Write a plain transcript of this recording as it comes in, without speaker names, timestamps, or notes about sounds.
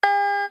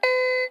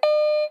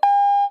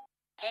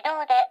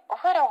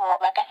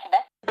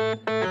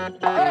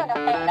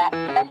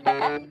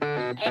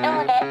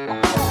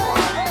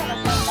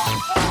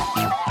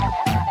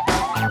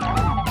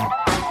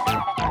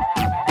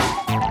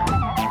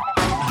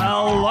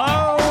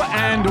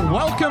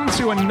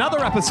to another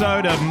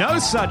episode of No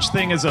Such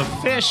Thing as a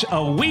Fish,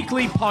 a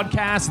weekly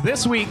podcast.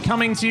 This week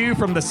coming to you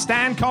from the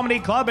Stand Comedy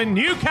Club in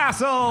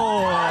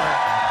Newcastle.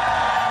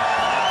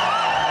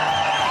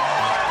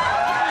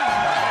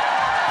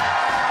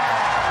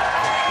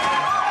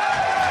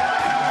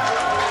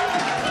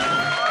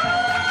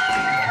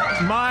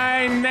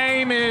 My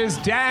name is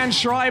Dan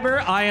Schreiber.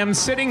 I am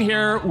sitting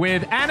here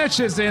with Anna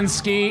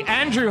Chizinski,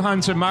 Andrew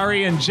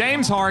Hunter-Murray, and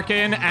James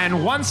Harkin.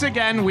 And once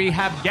again, we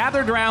have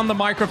gathered around the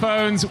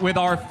microphones with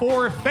our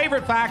 4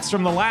 favorite facts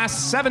from the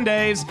last 7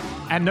 days.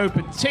 And no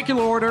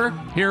particular order,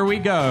 here we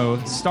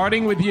go.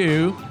 Starting with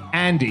you,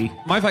 Andy.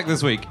 My fact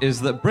this week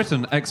is that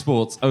Britain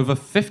exports over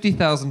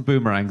 50,000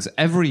 boomerangs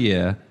every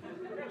year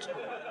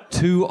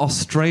to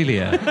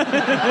Australia.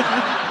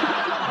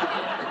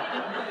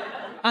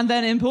 And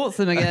then imports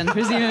them again,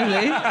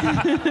 presumably.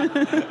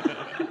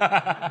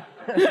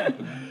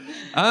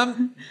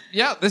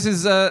 Yeah, this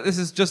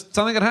is just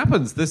something that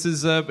happens. This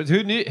is but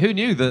who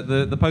knew that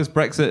the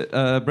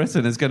post-Brexit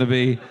Britain is going to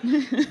be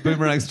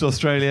boomerangs to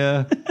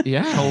Australia,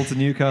 coal to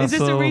Newcastle. Is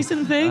this a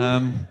recent thing?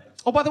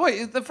 Oh, by the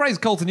way, the phrase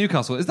 "coal to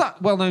Newcastle" is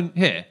that well known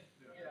here?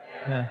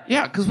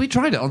 Yeah, because we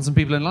tried it on some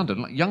people in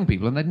London, like young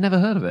people, and they'd never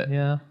heard of it.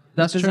 Yeah.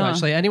 That's true, Bizarre.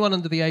 actually. Anyone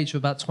under the age of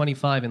about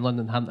 25 in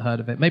London hadn't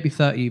heard of it. Maybe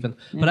 30 even.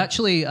 Yeah. But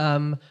actually,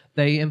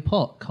 they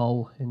import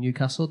coal in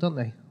Newcastle, don't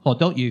they? Or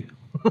don't you?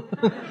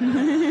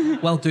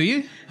 Well, do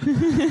you?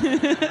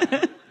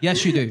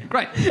 Yes, you do.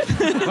 Great.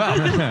 Well,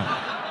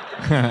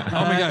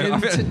 on we go.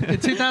 In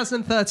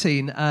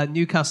 2013,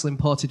 Newcastle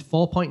imported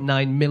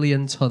 4.9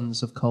 million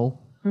tonnes of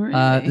coal.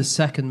 Really? The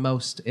second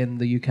most in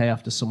the UK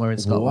after somewhere in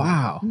Scotland.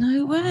 Wow.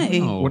 No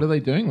way. Oh. What are they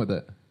doing with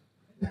it?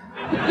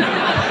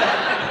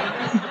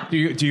 Do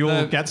you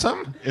all get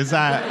some? Is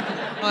that...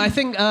 I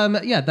think,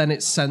 then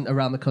it's sent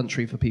around the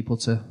country for people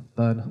to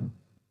burn.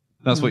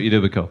 That's what you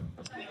do with coal.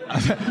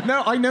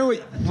 No, I know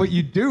what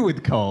you do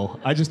with coal.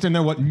 I just didn't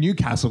know what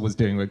Newcastle was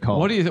doing with coal.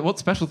 What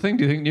special thing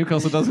do you think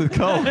Newcastle does with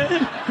coal?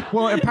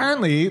 Well,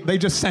 apparently they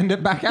just send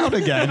it back out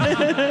again.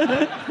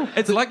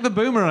 It's like the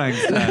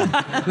boomerangs, Dan.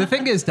 The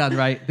thing is, Dan,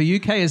 right, the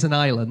UK is an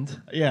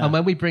island. Yeah. And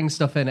when we bring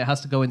stuff in, it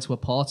has to go into a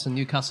port, and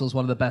Newcastle's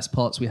one of the best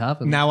ports we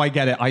have. And Now I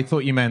get it. I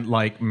thought you meant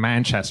like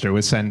Manchester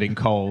was sending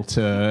coal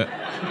to...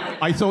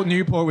 I thought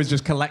Newport was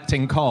just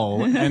collecting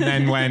coal and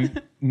then went,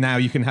 now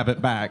you can have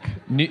it back.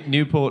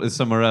 Newport is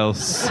somewhere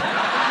else.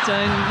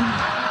 Don't...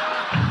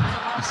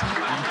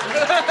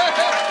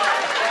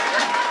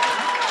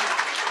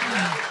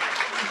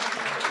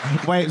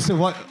 Wait,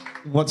 so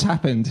what's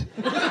happened?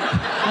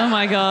 Oh,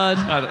 my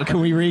God. Can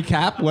we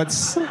recap?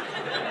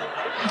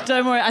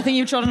 Don't worry. I think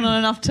you've trodden on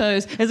enough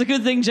toes. It's a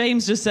good thing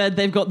James just said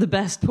they've got the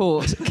best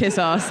port. Kiss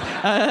us.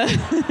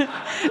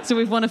 So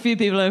we've won a few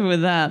people over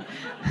with that.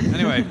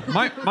 Anyway,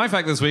 my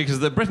fact this week is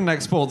that Britain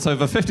exports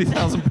over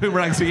 50,000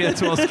 boomerangs a year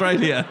to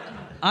Australia.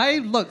 I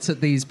looked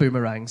at these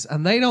boomerangs,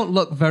 and they don't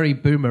look very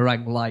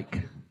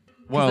boomerang-like.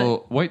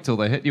 Well, wait till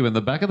they hit you in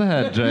the back of the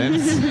head,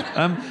 James.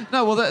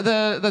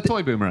 They're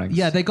toy boomerangs.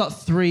 Yeah, they got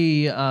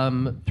three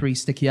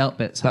sticky out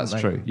bits. That's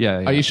haven't they? true.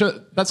 Yeah. Are you sure?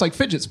 That's like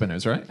fidget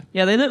spinners, right?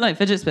 Yeah, they look like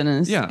fidget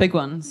spinners. Yeah. Big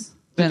ones.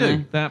 They don't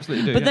do. They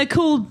absolutely do. But yeah. they're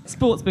called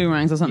sports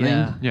boomerangs or something.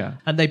 Yeah. Yeah.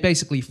 And they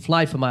basically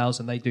fly for miles,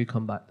 and they do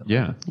come back.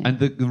 Yeah. And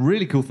the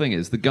really cool thing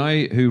is the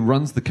guy who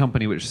runs the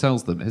company which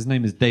sells them, his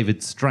name is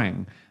David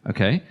Strang,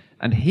 okay?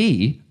 And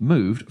he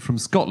moved from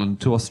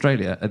Scotland to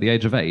Australia at the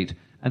age of 8,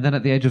 and then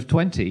at the age of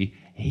 20,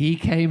 he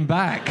came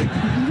back.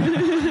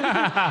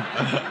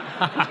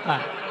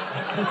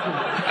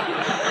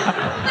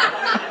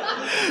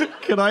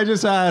 Can I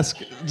just ask,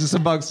 just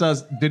amongst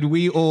us, did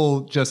we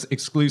all just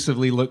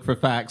exclusively look for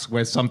facts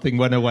where something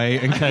went away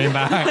and came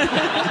back?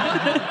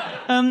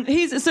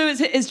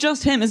 It's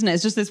just him, isn't it?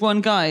 It's just this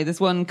one guy,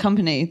 this one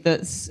company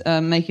that's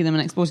making them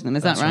and exporting them.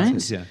 Is that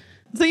right? Yeah.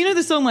 So you know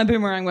the song "My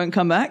Boomerang Won't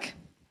Come Back"?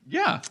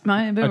 Yeah.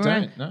 My Boomerang. I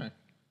don't know.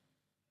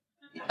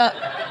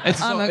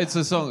 It's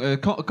a song, a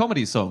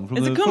comedy song from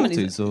It's the a comedy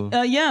 40s. song.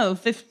 Or...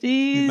 50s.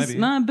 Yeah, maybe.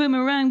 My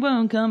boomerang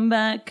won't come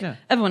back. Yeah.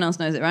 Everyone else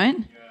knows it, right?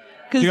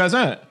 Do you guys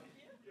know it?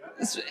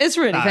 It's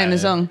a really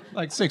famous song.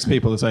 Like 6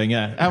 people are saying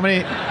yeah.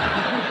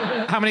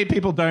 How many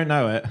people don't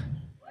know it?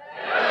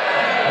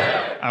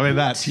 I mean,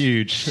 that's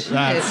huge.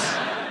 That's...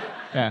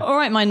 Yeah. All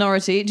right,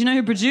 minority. Do you know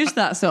who produced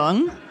that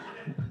song?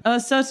 A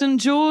certain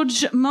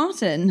George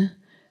Martin,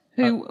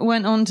 who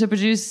went on to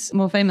produce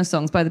more famous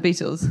songs by the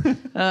Beatles. So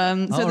the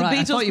Beatles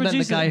I thought you meant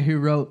the guy who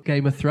wrote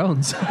Game of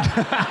Thrones.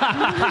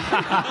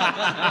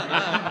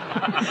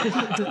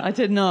 I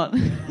did not.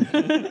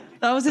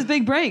 That was his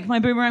big break. My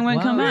Boomerang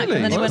Won't Come Back. really?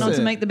 And then he Was went on it?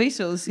 to make the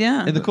Beatles.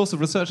 Yeah. In the course of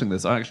researching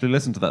this, I actually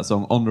listened to that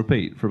song on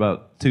repeat for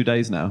about 2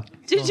 days now.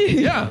 Did you?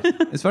 Yeah.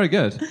 It's very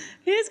good.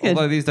 He is good.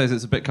 Although these days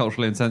it's a bit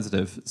culturally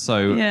insensitive,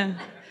 so Yeah.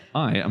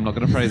 I am not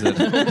going to praise it.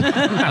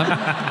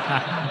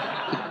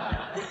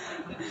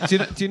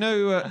 Do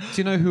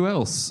you know who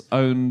else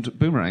owned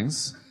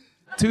boomerangs?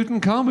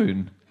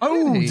 Tutankhamun.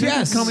 Oh, Really?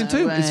 yes. Tutankhamun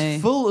too. way.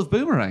 It's full of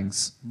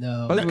boomerangs.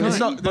 No. Both kinds. It's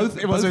not, Both-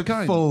 it wasn't both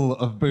kinds. full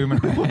of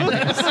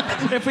boomerangs.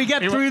 If we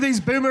get through these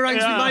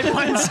boomerangs, we might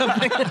find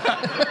something.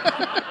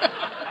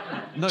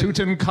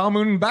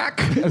 Tutankhamun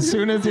back as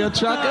soon as you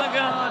chuck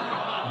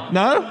it?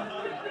 No?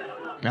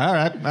 All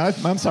right.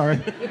 I'm sorry.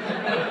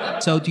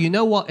 So, do you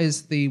know what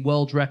is the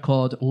world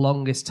record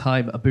longest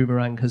time a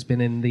boomerang has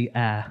been in the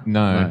air?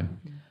 No. Do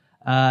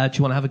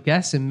you want to have a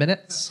guess in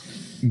minutes?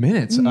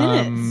 Minutes? 3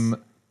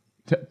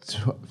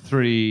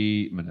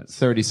 minutes.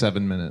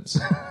 37 minutes.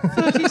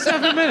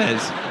 37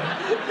 minutes?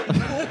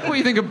 What,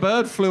 you think a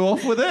bird flew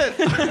off with it?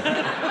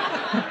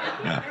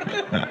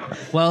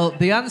 Well,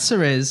 the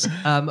answer is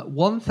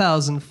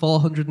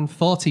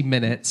 1,440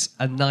 minutes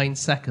and 9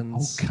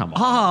 seconds. Come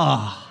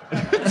on.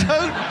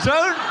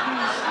 Don't.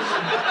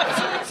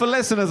 For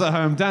listeners at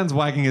home, Dan's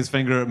wagging his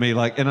finger at me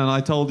like in an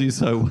I told you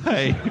so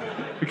way.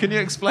 Can you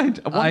explain?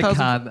 I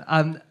can,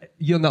 and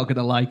you're not going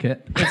to like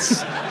it.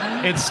 It's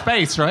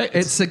space, right?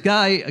 It's a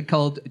guy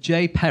called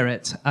Jay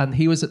Perrett, and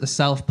he was at the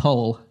South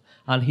Pole,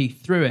 and he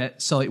threw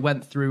it, so it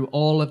went through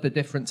all of the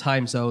different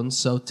time zones,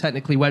 so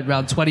technically went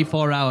around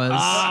 24 hours.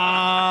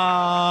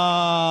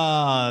 Ah,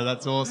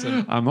 that's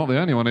awesome. I'm not the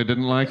only one who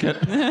didn't like it.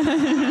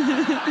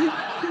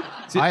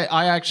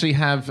 I actually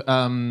have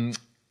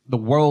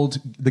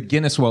the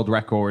Guinness World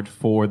Record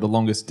for the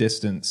longest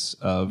distance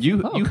of...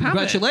 You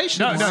Congratulations.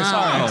 No,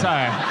 Wow.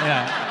 sorry.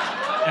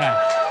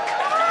 Yeah.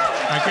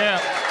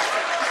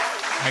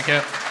 Thank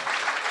you.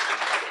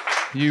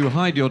 You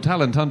hide your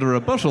talent under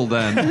a bushel,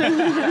 Dan.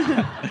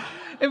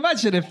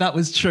 Imagine if that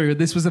was true, and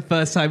this was the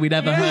first time we'd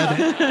ever heard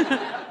it.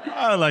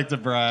 I like to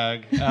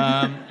brag.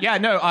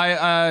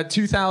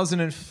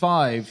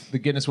 2005, the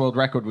Guinness World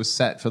Record was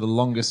set for the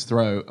longest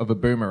throw of a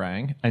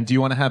boomerang. And do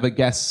you want to have a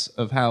guess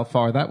of how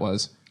far that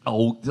was?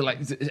 Oh, like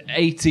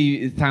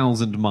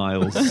 80,000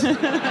 miles.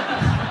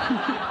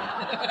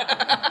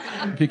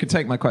 If you could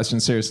take my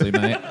question seriously,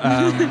 mate.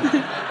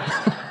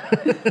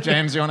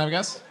 James, do you want to have a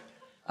guess?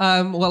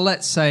 Well,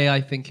 let's say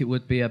I think it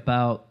would be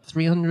about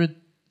 400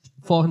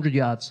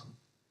 yards.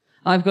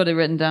 I've got it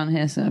written down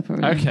here, so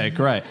probably. Okay,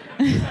 great.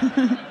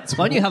 Why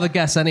don't you have a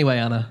guess anyway,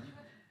 Anna?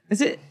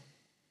 Is it?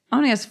 I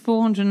only has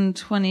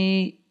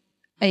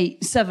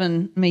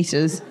 428.7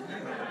 meters.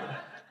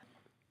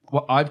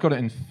 Well, I've got it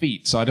in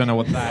feet, so I don't know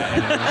what that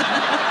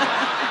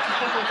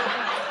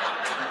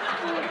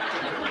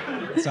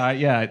is. So,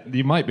 yeah,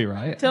 you might be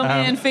right. Tell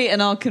me in feet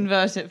and I'll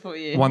convert it for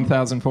you.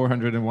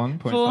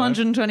 1,401.5.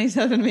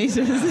 427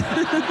 meters.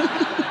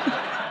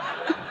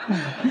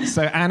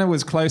 So Anna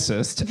was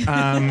closest.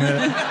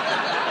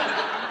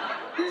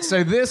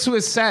 So this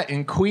was set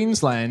in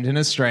Queensland in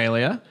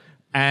Australia,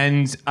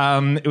 and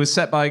it was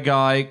set by a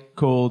guy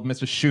called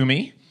Mr.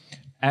 Shumi.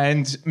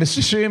 And Mr.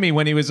 Shumi,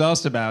 when he was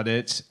asked about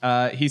it,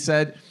 he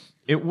said,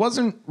 it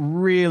wasn't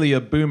really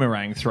a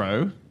boomerang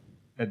throw,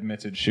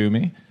 admitted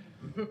Shumi,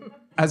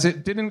 as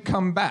it didn't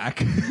come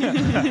back.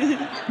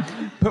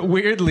 But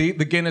weirdly,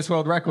 the Guinness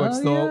World Records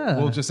thought,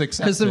 we'll just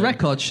accept it. Because the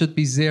record should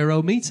be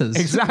 0 meters.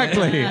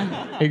 Exactly.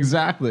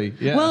 Exactly.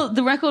 Yeah. Well,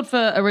 the record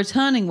for a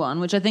returning one,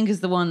 which I think is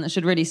the one that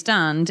should really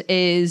stand,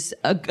 is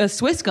a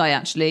Swiss guy,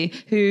 actually,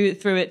 who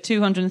threw it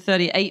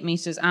 238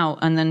 meters out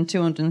and then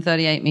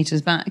 238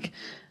 meters back,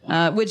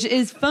 which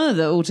is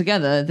further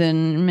altogether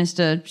than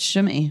Mr.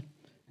 Shumi,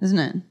 isn't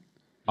it?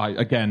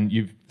 Again,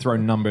 you've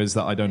thrown numbers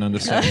that I don't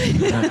understand.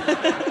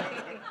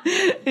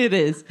 It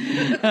is.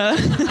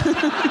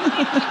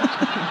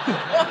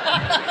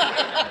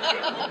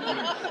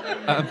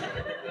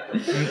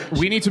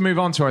 We need to move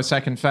on to our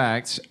second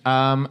fact.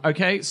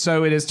 Okay,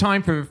 so it is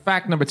time for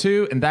fact number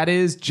 2, and that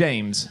is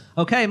James.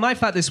 Okay, my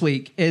fact this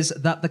week is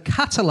that the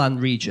Catalan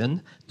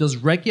region does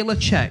regular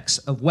checks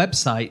of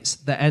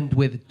websites that end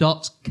with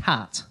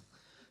 .cat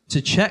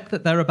to check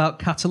that they're about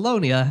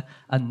Catalonia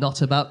and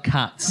not about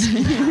cats.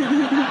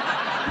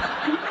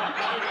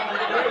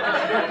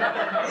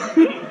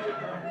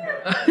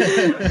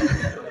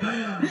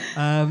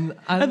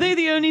 Are they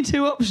the only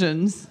two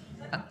options?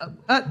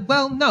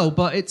 Well, no,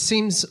 but it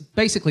seems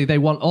basically they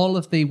want all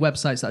of the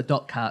websites that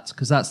are .cat,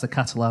 because that's the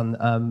Catalan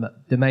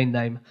domain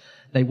name.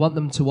 They want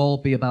them to all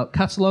be about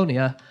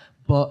Catalonia,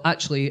 but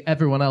actually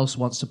everyone else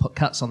wants to put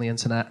cats on the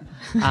internet.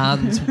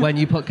 And when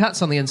you put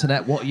cats on the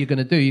internet, what are you going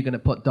to do? You're going to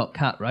put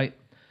 .cat, right?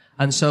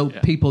 And so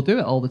people do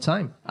it all the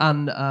time.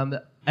 And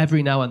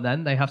every now and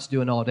then they have to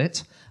do an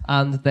audit,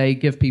 and they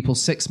give people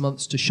 6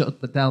 months to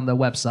shut down their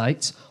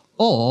website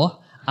or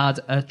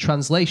add a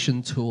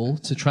translation tool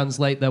to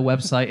translate their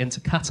website into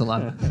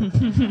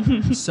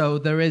Catalan. So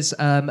there is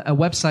a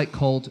website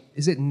called,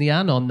 is it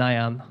Nyan or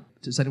Nyan?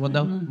 Does anyone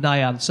know?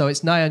 Nyan. So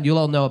it's Nyan. You'll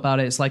all know about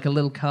it. It's like a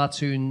little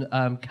cartoon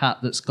cat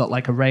that's got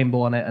like a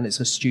rainbow on it, and it's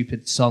a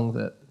stupid song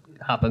that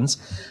happens.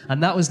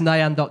 And that was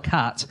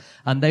Nyan.cat,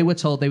 and they were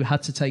told they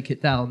had to take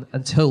it down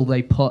until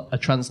they put a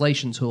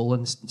translation tool.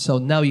 And so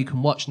now you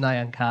can watch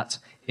Nyan Cat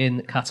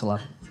in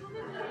Catalan.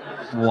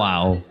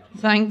 Wow.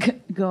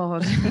 Thank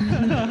God.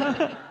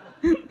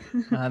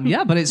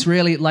 Yeah, but it's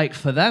really like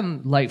for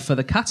them, like for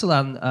the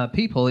Catalan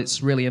people,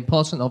 it's really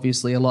important.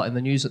 Obviously, a lot in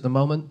the news at the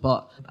moment,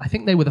 but I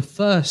think they were the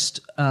first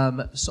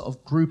sort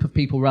of group of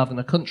people, rather than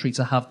a country,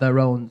 to have their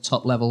own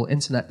top-level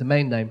internet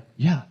domain name.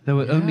 Yeah, there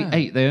were only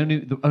 8.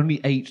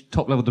 Only 8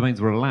 top-level domains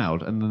were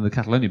allowed, and then the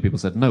Catalonian people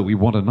said, "No, we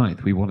want a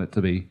 9th. We want it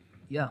to be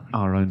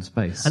our own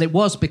space." And it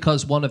was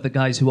because one of the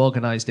guys who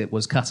organised it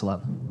was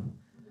Catalan.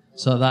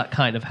 So that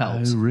kind of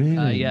helps. Oh,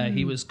 really? Yeah,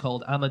 he was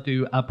called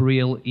Amadou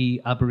Abril e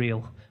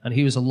Abril, and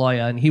he was a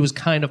lawyer, and he was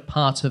kind of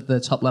part of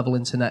the top-level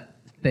internet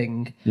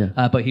thing,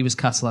 but he was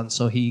Catalan,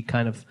 so he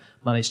kind of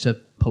managed to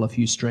pull a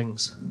few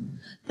strings.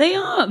 They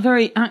are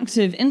very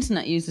active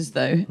internet users,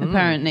 though,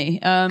 apparently.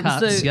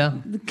 Cats, yeah.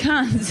 The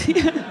cats,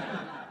 yeah.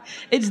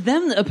 It's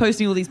them that are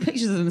posting all these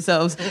pictures of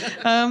themselves.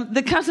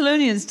 The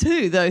Catalonians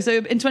too, though. So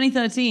in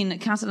 2013,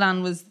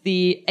 Catalan was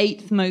the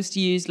 8th most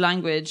used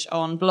language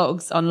on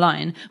blogs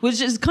online, which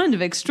is kind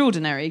of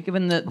extraordinary,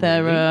 given that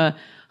there are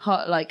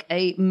like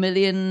 8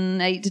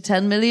 to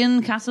 10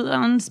 million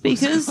Catalan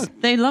speakers.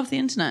 They love the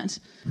internet.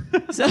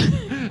 So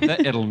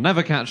It'll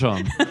never catch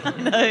on.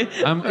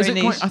 no, Is it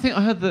quite, I think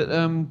I heard that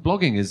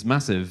blogging is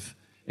massive.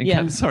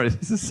 Sorry,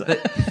 this is...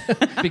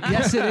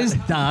 Yes, it is,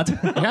 Dad.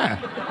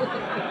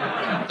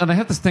 Yeah. And they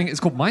have this thing,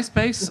 it's called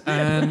MySpace,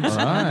 and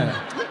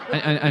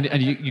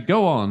and you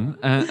go on.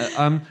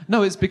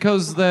 No, it's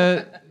because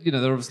they're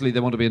obviously they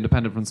want to be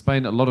independent from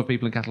Spain. A lot of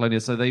people in Catalonia,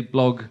 so they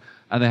blog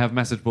and they have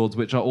message boards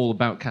which are all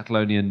about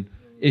Catalonian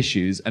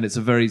issues, and it's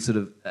a very sort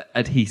of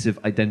adhesive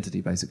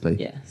identity, basically.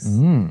 Yes.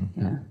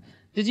 Yeah.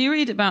 Did you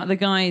read about the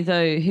guy,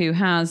 though, who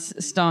has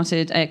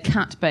started a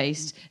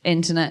cat-based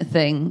internet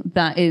thing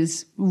that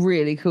is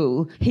really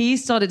cool? He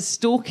started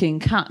stalking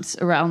cats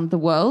around the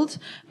world,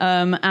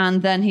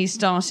 and then he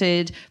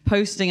started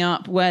posting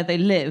up where they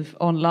live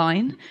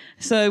online.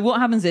 So what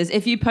happens is,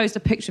 if you post a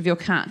picture of your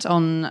cat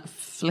on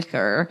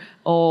Flickr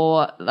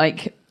or,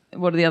 like,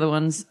 what are the other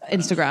ones?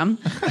 Instagram.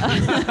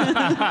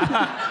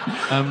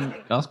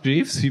 Ask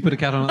Jeeves. You put a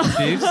cat on Ask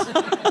Jeeves.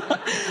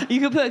 You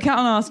could put a cat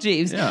on Ask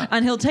Jeeves,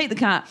 and he'll take the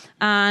cat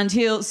and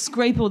he'll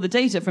scrape all the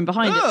data from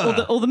behind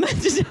it, all the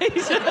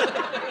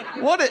metadata.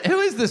 Who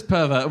is this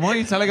pervert? And why are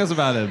you telling us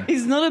about him?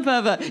 He's not a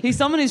pervert. He's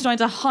someone who's trying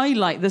to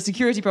highlight the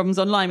security problems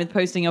online with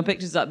posting your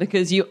pictures up,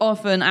 because you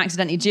often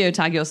accidentally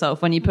geotag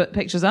yourself when you put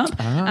pictures up.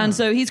 And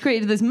so he's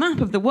created this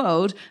map of the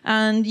world,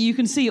 and you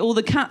can see all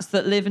the cats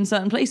that live in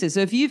certain places.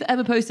 So if you've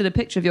ever posted a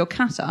picture of your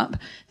cat up,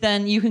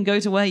 then you can go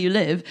to where you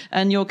live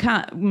and your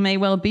cat may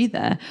well be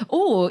there.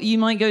 Or you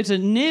might go to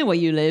near where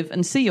you live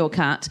and see your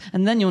cat,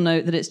 and then you'll know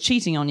that it's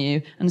cheating on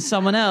you and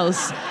someone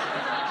else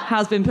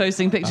has been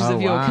posting pictures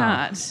of your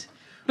cat.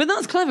 But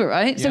that's clever,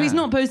 right? Yeah. So he's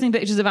not posting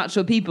pictures of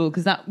actual people,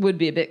 because that would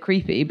be a bit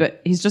creepy,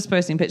 but he's just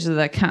posting pictures of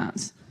their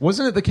cats.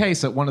 Wasn't it the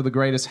case that one of the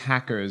greatest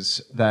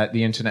hackers that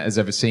the internet has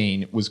ever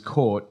seen was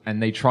caught,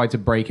 and they tried to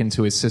break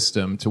into his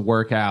system to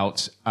work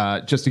out,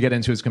 just to get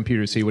into his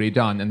computer to see what he'd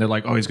done, and they're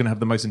like, oh, he's going to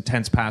have the most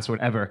intense password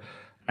ever.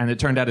 And it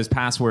turned out his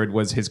password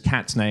was his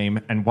cat's name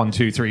and 1,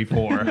 2, 3,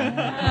 4.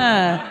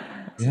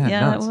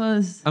 Yeah, it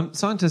was.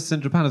 Scientists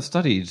in Japan have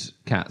studied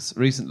cats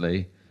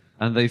recently,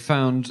 and they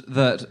found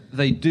that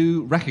they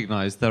do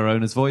recognize their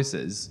owners'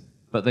 voices,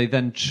 but they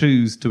then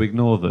choose to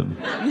ignore them.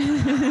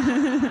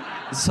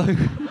 So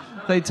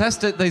they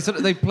tested.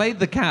 They played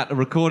the cat a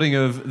recording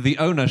of the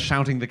owner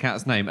shouting the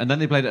cat's name, and then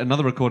they played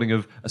another recording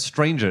of a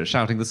stranger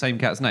shouting the same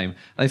cat's name.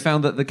 They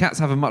found that the cats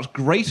have a much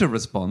greater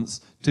response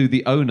to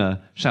the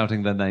owner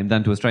shouting their name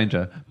than to a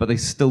stranger, but they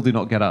still do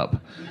not get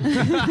up.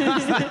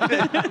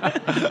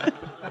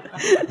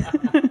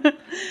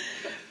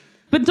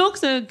 But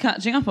dogs are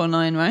catching up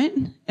online, right?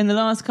 In the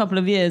last couple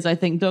of years, I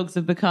think dogs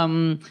have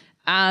become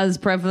as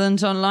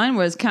prevalent online,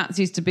 whereas cats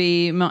used to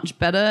be much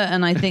better.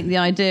 And I think the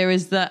idea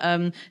is that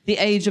the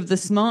age of the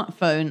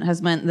smartphone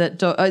has meant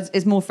that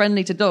it's more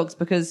friendly to dogs,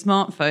 because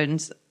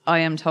smartphones, I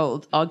am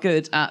told, are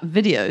good at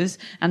videos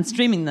and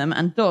streaming them,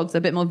 and dogs are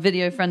a bit more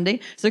video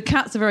friendly. So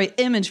cats are very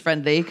image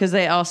friendly because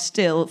they are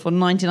still for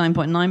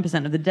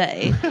 99.9% of the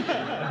day.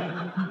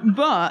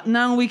 But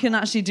now we can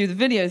actually do the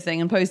video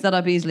thing and post that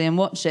up easily and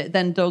watch it.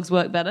 Then dogs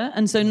work better.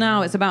 And so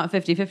now it's about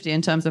 50-50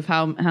 in terms of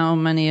how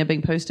many are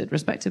being posted,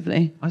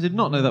 respectively. I did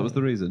not know that was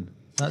the reason.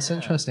 That's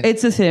interesting.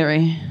 It's a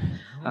theory.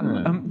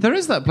 There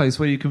is that place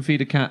where you can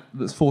feed a cat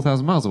that's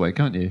 4,000 miles away,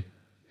 can't you?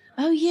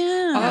 Oh,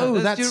 yeah. Oh,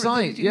 that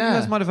site, You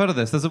guys yeah. might have heard of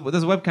this. There's a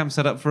webcam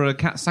set up for a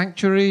cat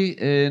sanctuary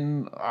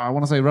in, I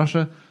want to say,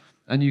 Russia,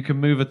 and you can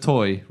move a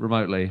toy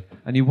remotely,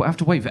 and you have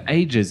to wait for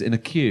ages in a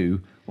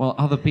queue while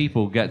other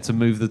people get to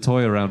move the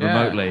toy around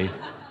remotely.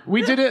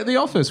 We did it at the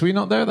office. Were you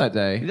not there that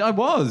day? I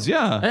was,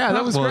 yeah. Yeah,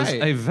 that was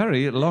great. A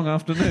very long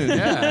afternoon.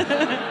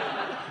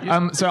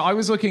 Yeah. So I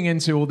was looking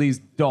into all these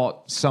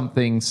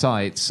 .something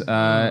sites.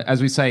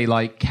 As we say,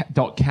 like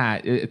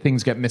 .cat,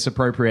 things get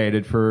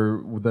misappropriated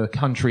for the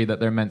country that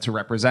they're meant to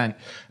represent.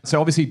 So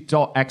obviously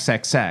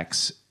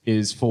 .xxx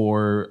is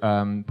for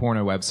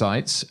porno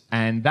websites,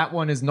 and that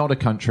one is not a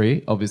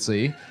country,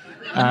 obviously.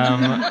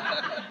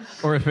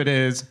 Or if it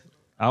is,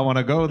 I want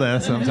to go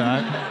there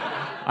sometime.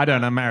 I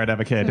don't know, I'm married, I have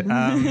a kid.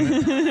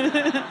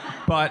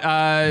 But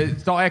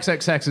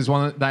 .xxx is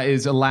one that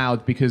is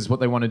allowed because what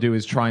they want to do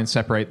is try and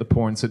separate the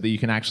porn so that you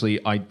can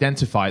actually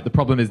identify it. The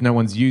problem is no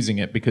one's using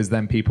it because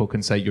then people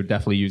can say you're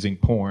definitely using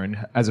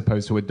porn as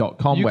opposed to a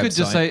 .com You website. could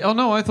just say, oh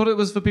no, I thought it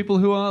was for people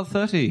who are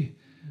 30.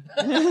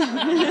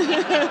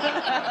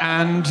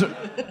 And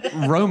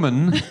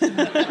Roman.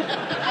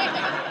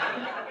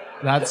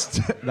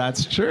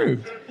 That's true.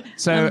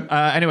 So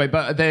anyway,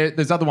 but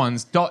there's other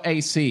ones.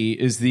 .ac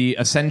is the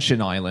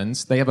Ascension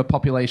Islands. They have a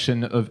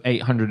population of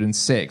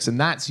 806, and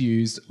that's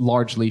used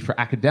largely for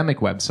academic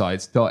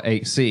websites.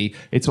 .ac,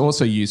 it's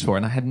also used for,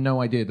 and I had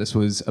no idea this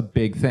was a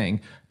big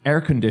thing,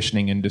 air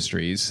conditioning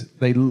industries.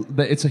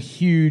 It's a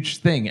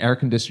huge thing, air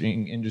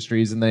conditioning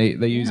industries, and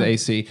they use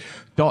AC.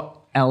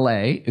 .la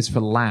is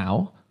for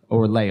Lao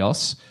or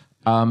Laos,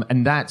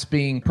 and that's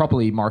being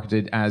properly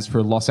marketed as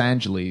for Los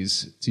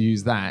Angeles to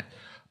use that.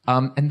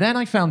 And then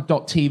I found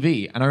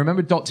 .tv, and I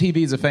remember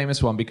 .tv is a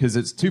famous one because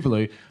it's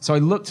Tuvalu. So I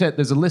looked at,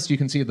 there's a list you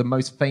can see of the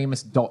most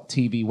famous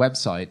 .tv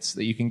websites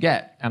that you can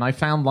get. And I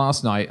found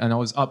last night, and I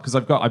was up, because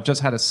I've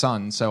just had a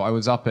son, so I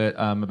was up at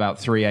about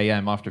 3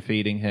 a.m. after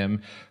feeding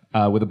him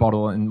with a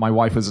bottle, and my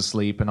wife was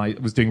asleep, and I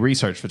was doing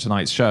research for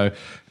tonight's show.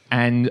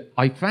 And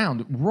I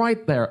found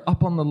right there,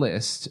 up on the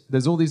list,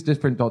 there's all these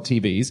different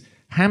 .tvs,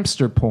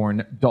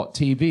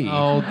 hamsterporn.tv.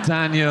 Oh,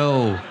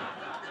 Daniel.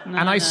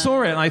 And I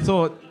saw it, and I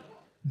thought,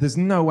 there's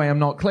no way I'm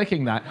not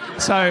clicking that.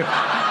 So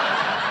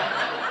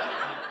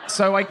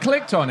I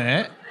clicked on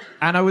it,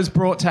 and I was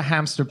brought to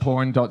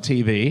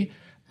hamsterporn.tv,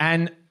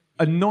 and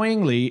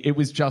annoyingly, it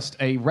was just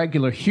a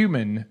regular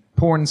human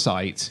porn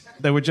site.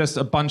 There were just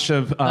a bunch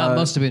of... that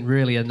must have been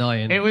really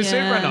annoying. It was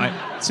super annoying.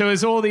 So it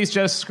was all these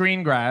just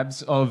screen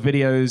grabs of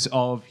videos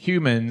of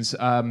humans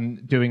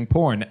doing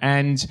porn.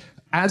 And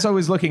as I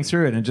was looking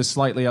through it and just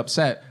slightly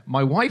upset,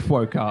 my wife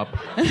woke up.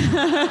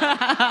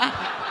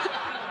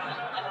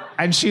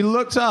 And she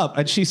looked up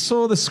and she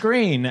saw the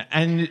screen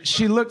and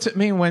she looked at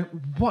me and went,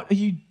 "What are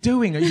you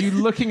doing? Are you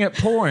looking at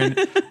porn?"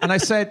 And I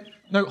said,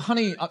 "No,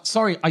 honey,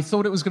 sorry, I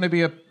thought it was going to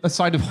be a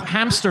site of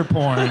hamster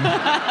porn."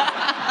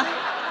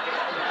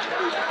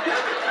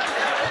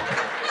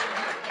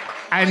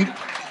 And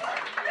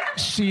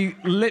she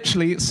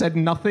literally said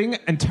nothing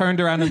and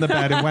turned around in the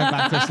bed and went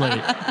back to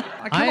sleep.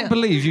 I can't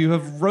believe you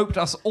have roped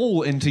us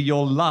all into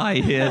your lie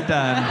here,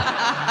 Dan.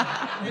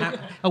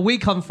 A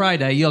week on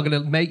Friday, you're going to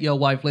make your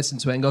wife listen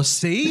to it and go,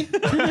 see?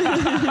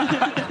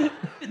 The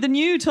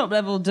new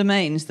top-level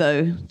domains,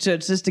 though,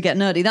 just to get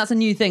nerdy, that's a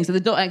new thing. So the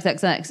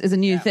 .xxx is a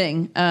new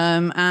thing.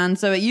 And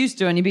so it used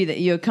to only be that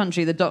your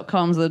country, the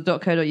 .coms or the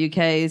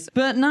 .co.uk's.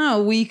 But now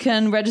we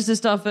can register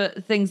stuff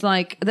at things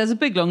like, there's a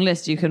big long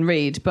list you can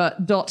read,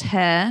 but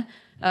 .hair,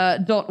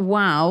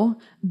 .wow,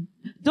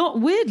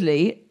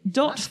 .weirdly,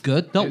 That's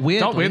good.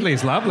 Weirdly. .weirdly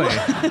is lovely.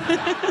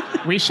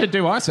 We should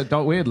do us at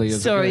 .weirdly.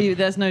 Sorry,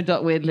 there's no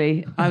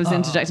 .weirdly. I was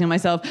interjecting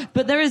myself.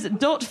 But there is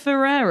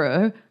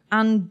 .ferrero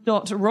and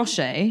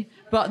 .rocher,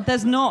 but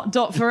there's not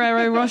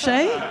 .ferrero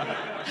rocher.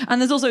 And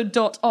there's also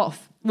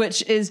 .off,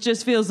 which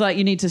just feels like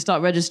you need to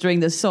start registering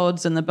the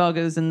sods and the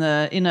buggers and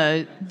the,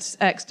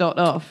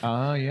 x.off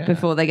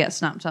before they get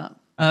snapped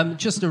up.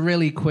 Just a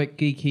really quick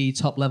geeky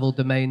top-level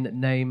domain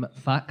name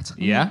fact.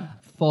 Yeah.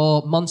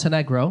 For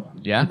Montenegro,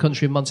 Yeah. the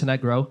country of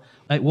Montenegro,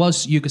 it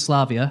was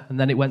Yugoslavia, and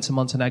then it went to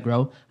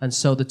Montenegro, and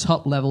so the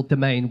top-level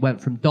domain went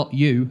from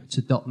 .u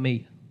to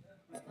 .me.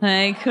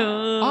 Hey,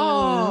 cool.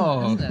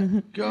 Oh,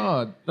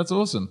 God. That's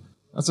awesome.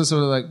 That's a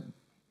sort of like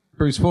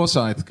Bruce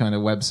Forsyth kind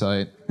of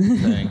website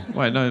thing.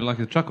 Wait, no, like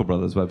a Chuckle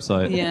Brothers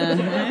website. Yeah.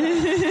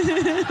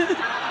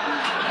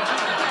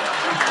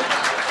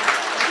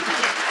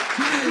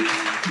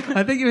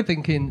 I think you were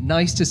thinking,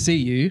 nice to see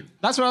you.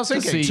 That's what I was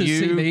thinking. To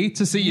see me,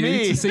 to see you,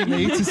 Me. to see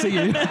me, to see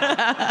you.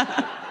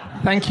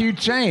 Thank you,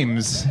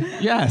 James.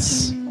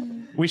 Yes.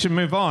 We should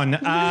move on.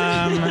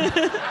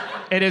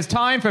 It is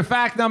time for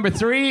fact number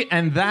 3,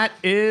 and that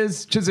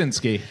is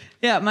Chazinski.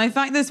 Yeah, my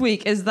fact this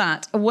week is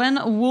that when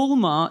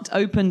Walmart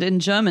opened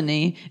in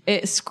Germany,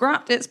 it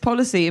scrapped its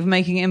policy of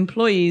making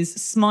employees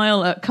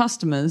smile at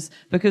customers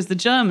because the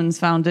Germans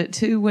found it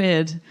too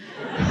weird.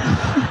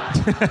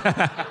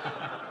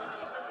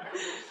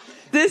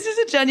 This is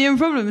a genuine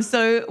problem.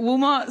 So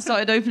Walmart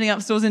started opening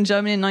up stores in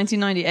Germany in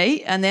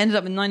 1998, and they ended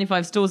up with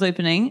 95 stores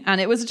opening,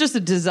 and it was just a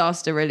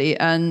disaster, really.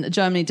 And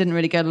Germany didn't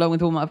really get along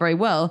with Walmart very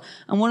well.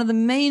 And one of the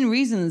main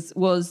reasons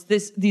was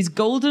these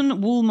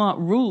golden Walmart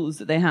rules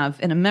that they have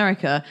in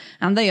America,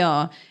 and they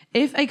are: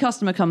 if a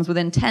customer comes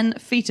within 10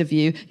 feet of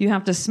you, you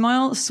have to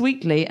smile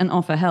sweetly and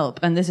offer help.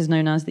 And this is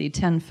known as the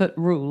 10-foot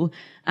rule.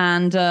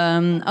 And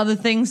other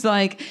things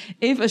like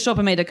if a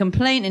shopper made a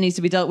complaint, it needs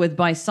to be dealt with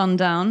by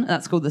sundown.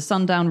 That's called the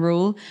sundown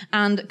rule.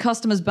 And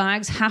customers'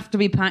 bags have to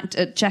be packed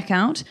at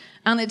checkout.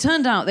 And it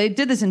turned out they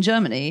did this in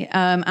Germany,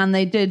 and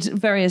they did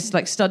various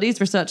studies.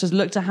 Researchers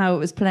looked at how it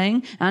was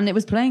playing, and it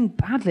was playing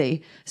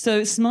badly.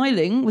 So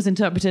smiling was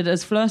interpreted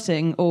as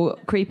flirting or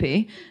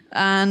creepy.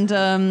 And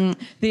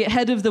the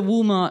head of the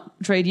Walmart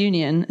trade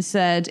union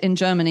said in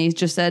Germany,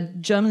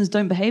 Germans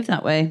don't behave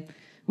that way.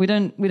 We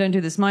don't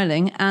do the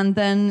smiling. And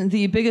then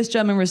the biggest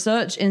German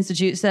research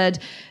institute said,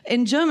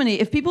 in Germany,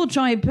 if people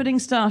try putting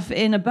stuff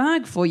in a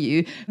bag for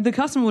you, the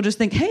customer will just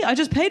think, hey, I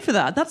just paid for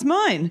that. That's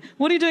mine.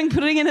 What are you doing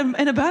putting it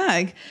in a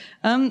bag?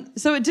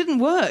 So it didn't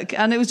work.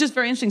 And it was just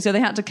very interesting. So they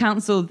had to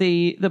cancel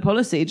the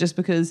policy just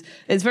because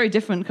it's very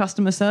different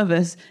customer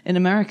service in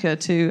America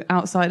to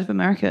outside of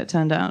America, it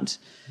turned out.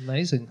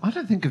 Amazing. I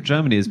don't think of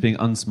Germany as being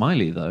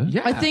unsmiley, though.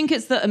 Yeah. I think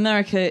it's that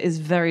America is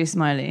very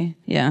smiley.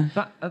 Yeah.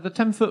 That, the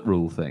 10-foot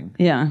rule thing.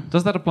 Yeah.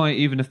 Does that apply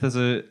even if there's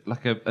a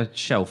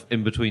shelf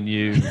in between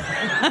you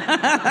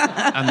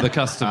and the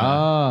customer?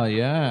 Oh,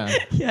 yeah.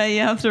 Yeah,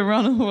 you have to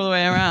run all the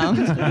way around.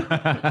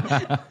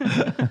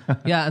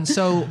 Yeah, and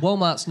so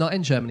Walmart's not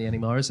in Germany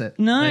anymore, is it?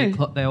 No.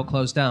 They all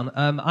closed down.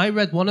 I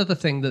read one other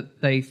thing that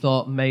they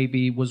thought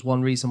maybe was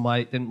one reason why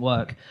it didn't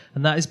work,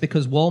 and that is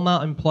because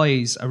Walmart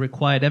employees are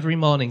required every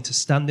morning to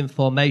stand in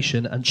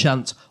formation and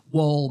chant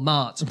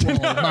Walmart,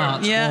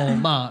 Walmart, Yeah.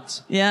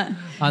 Walmart. Yeah.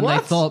 And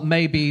What? they thought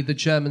maybe the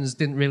Germans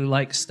didn't really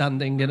like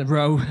standing in a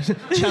row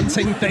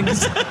chanting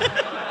things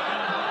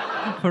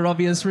for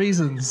obvious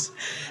reasons.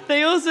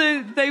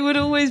 They would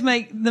always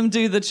make them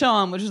do the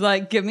charm, which was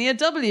like, give me a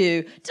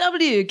W,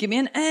 give me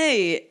an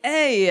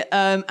A.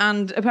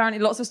 And apparently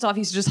lots of staff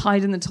used to just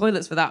hide in the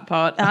toilets for that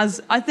part, as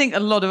I think a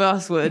lot of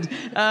us would,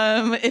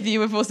 if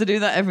you were forced to do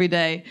that every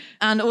day.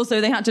 And also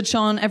they had to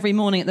chant every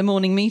morning at the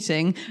morning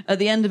meeting. At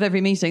the end of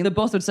every meeting, the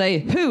boss would say,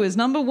 who is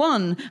number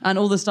one? And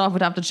all the staff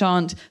would have to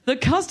chant, the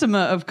customer,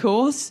 of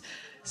course.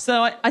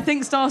 So I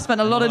think staff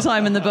spent a lot of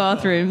time in the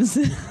bathrooms.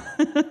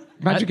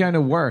 Imagine going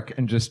to work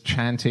and just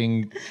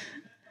chanting,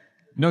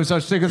 no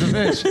such thing as a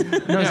fish.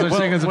 No such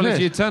thing as a well, fish.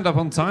 if you turned up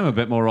on time a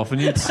bit more often,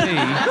 you'd see. In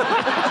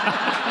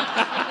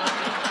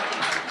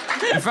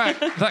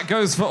fact, that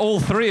goes for all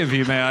three of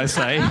you, may I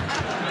say.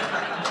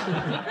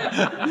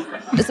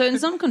 So in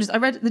some countries, I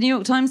read the New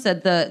York Times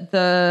said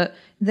that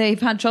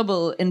they've had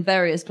trouble in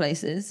various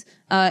places.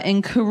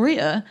 In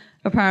Korea,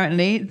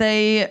 apparently,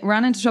 they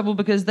ran into trouble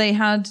because they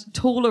had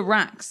taller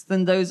racks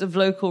than those of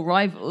local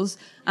rivals.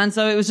 And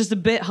so it was just a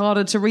bit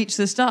harder to reach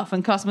the stuff,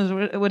 and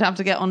customers would have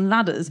to get on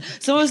ladders.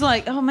 So I was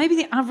like, oh, maybe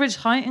the average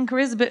height in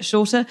Korea is a bit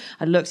shorter.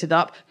 I looked it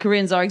up.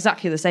 Koreans are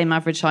exactly the same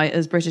average height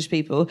as British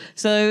people.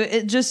 So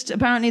it just,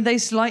 apparently they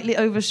slightly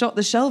overshot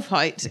the shelf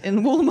height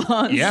in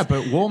Walmart. Yeah,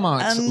 but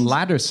Walmart's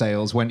ladder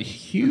sales went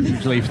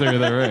hugely through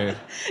the roof.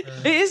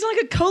 It is like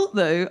a cult,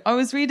 though. I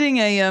was reading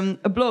a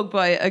blog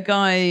by a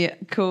guy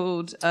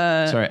called...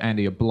 Sorry,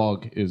 Andy, a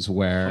blog is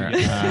where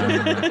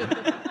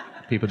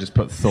people just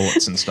put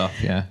thoughts and stuff,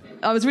 yeah.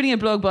 I was reading a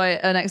blog by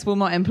an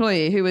ex-Walmart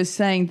employee who was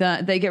saying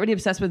that they get really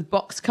obsessed with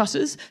box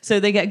cutters. So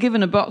they get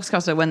given a box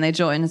cutter when they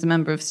join as a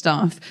member of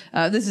staff.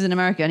 This is in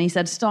America, and he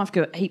said staff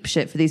go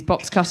apeshit for these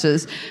box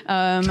cutters.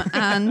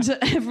 And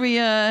every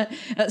at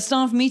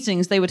staff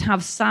meetings, they would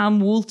have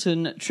Sam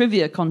Walton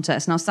trivia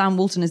contests. Now, Sam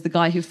Walton is the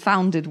guy who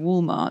founded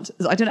Walmart.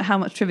 I don't know how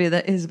much trivia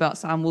there is about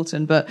Sam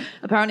Walton, but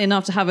apparently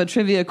enough to have a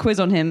trivia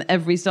quiz on him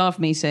every staff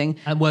meeting.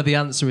 And where the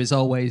answer is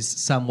always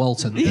Sam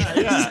Walton.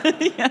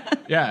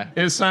 Yeah.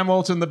 Is Sam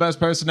Walton the best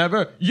person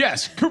ever?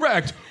 Yes,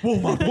 correct.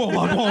 Walmart,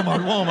 Walmart,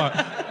 Walmart,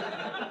 Walmart.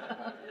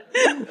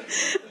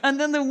 And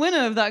then the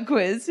winner of that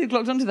quiz, who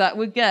clocked onto that,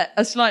 would get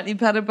a slightly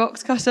better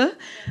box cutter.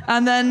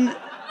 And then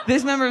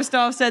this member of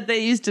staff said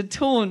they used to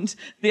taunt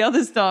the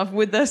other staff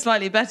with their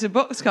slightly better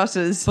box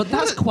cutters. But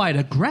that's quite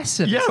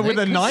aggressive. Yeah, isn't with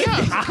it? a knife.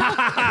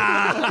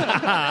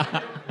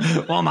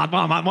 Walmart,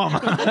 Walmart,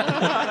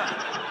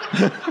 Walmart.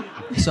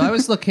 So I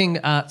was looking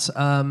at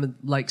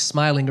like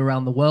smiling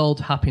around the world,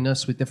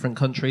 happiness with different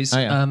countries. Oh,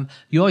 yeah.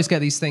 You always get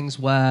these things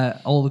where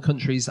all the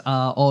countries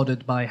are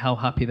ordered by how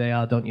happy they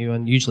are, don't you?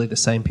 And usually the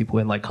same people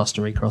in like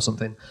Costa Rica or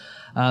something.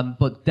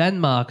 But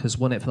Denmark has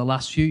won it for the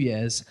last few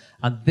years,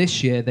 and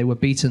this year they were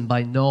beaten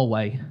by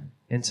Norway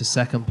into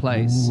second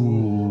place.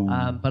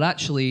 But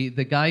actually,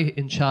 the guy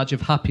in charge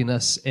of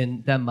happiness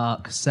in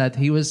Denmark said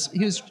he was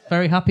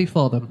very happy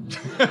for them.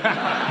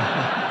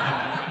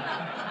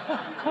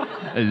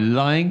 A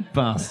lying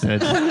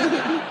bastard.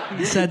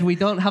 He said, "We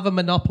don't have a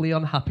monopoly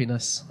on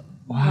happiness."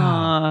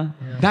 Wow.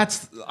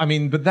 That's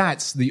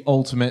the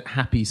ultimate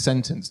happy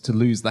sentence, to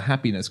lose the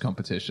happiness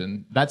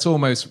competition. That's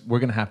almost, we're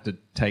going to have to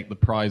take the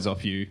prize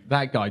off you.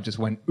 That guy just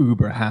went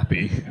uber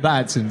happy.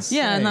 That's insane.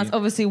 Yeah, and that's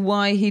obviously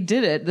why he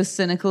did it, the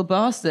cynical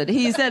bastard.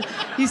 He said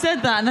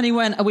that, and then he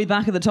went, are we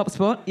back at the top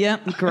spot? Yeah,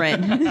 great.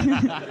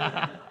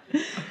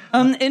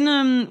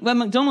 When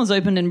McDonald's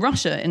opened in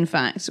Russia, in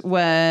fact,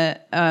 where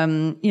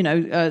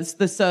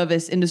the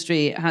service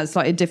industry has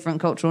slightly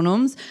different cultural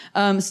norms,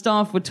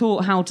 staff were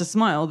taught how to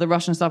smile. The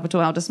Russian staff were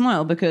taught how to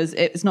smile because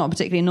it's not a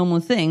particularly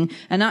normal thing.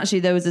 And actually,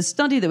 there was a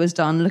study that was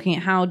done looking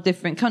at how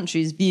different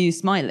countries view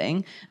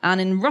smiling.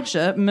 And in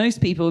Russia,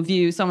 most people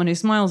view someone who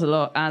smiles a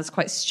lot as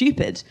quite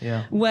stupid.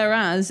 Yeah.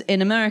 Whereas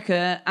in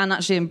America and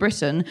actually in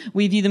Britain,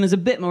 we view them as a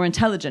bit more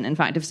intelligent. In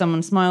fact, if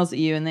someone smiles at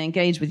you and they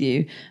engage with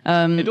you.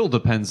 It all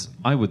depends,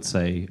 I would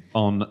say,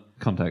 on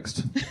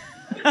context.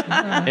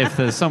 If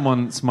there's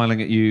someone smiling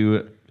at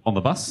you on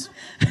the bus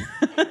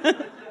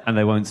and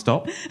they won't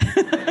stop,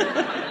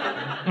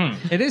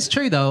 It is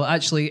true, though,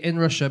 actually, in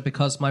Russia,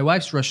 because my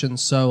wife's Russian,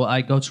 so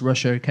I go to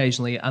Russia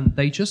occasionally, and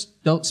they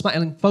just don't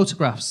smile in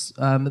photographs.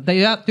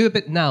 They do a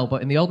bit now,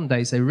 but in the olden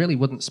days, they really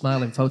wouldn't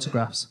smile in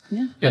photographs. Yeah.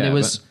 And Yeah, it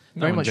was but no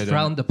very one much did it.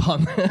 frowned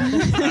upon.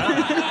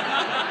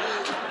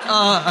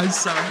 Oh, I'm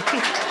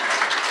sorry.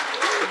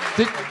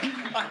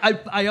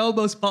 I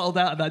almost bottled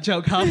out of that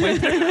joke halfway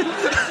through,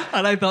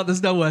 and I thought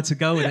there's nowhere to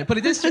go with it. But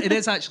it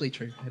is actually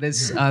true. It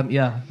is,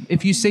 yeah.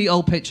 If you see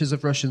old pictures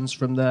of Russians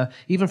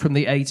even from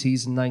the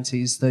 80s and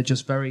 90s, they're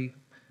just very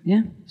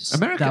Yeah.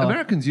 dour.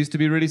 Americans used to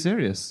be really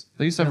serious.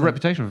 They used to have a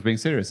reputation for being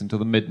serious until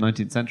the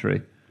mid-19th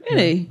century.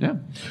 Really? Yeah.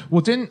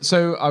 Well,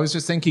 so I was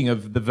just thinking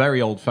of the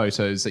very old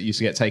photos that used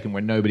to get taken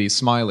where nobody's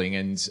smiling,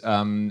 and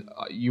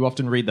you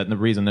often read that the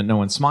reason that no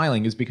one's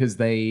smiling is because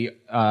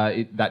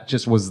that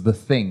just was the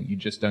thing. You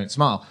just don't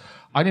smile.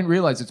 I didn't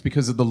realize it's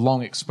because of the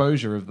long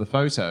exposure of the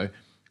photo.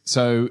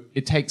 So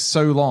it takes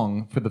so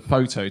long for the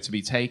photo to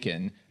be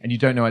taken, and you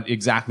don't know at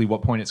exactly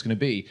what point it's going to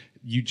be.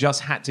 You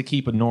just had to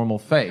keep a normal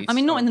face. I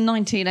mean, not in the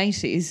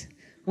 1980s.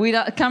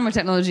 Camera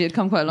technology had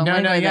come quite a long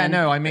way by then.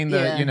 I mean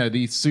Yeah.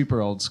 the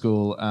super old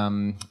school.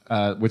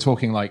 We're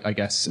talking like I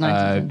guess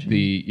 19th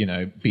century.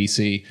 the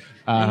BC.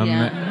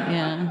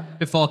 Yeah.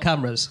 Before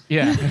cameras.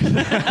 Yeah.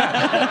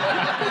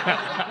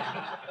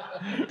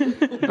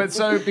 But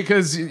so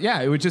because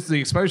it was just the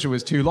exposure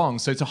was too long.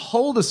 So to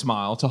hold a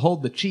smile, to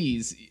hold the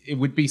cheese, it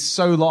would be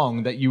so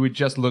long that you would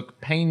just look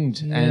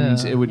pained, and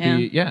it would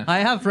be I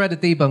have read a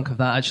debunk of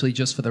that, actually,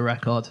 just for the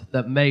record,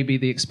 that maybe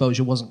the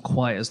exposure wasn't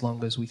quite as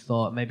long as we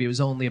thought. Maybe it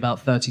was only about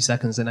 30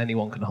 seconds, and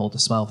anyone can hold a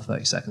smile for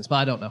 30 seconds. But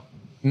I don't know.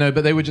 No,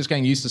 but they were just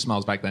getting used to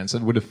smiles back then, so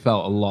it would have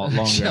felt a lot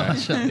longer.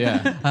 Sure.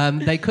 Yeah.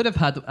 They could have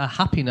had a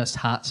happiness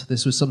hat.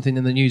 This was something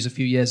in the news a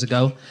few years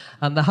ago.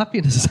 And the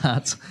happiness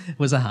hat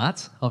was a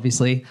hat,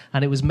 obviously,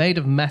 and it was made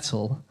of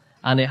metal,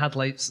 and it had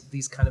like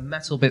these kind of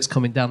metal bits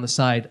coming down the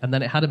side, and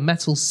then it had a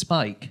metal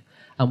spike.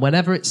 And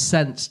whenever it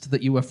sensed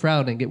that you were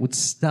frowning, it would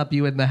stab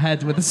you in the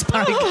head with a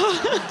spike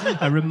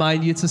and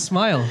remind you to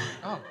smile.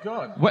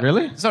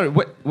 Really? Sorry,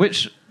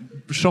 which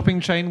shopping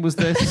chain was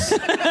this?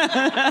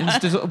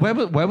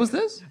 Where was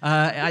this?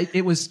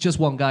 It was just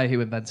one guy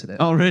who invented it.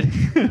 Oh, really?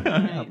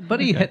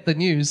 But he hit the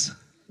news.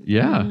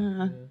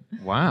 Yeah.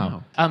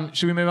 Wow.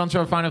 Should we move on to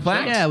our final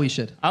fact? Yeah, we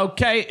should.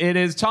 Okay, it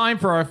is time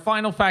for our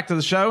final fact of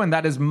the show, and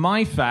that is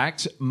my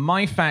fact.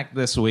 My fact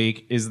this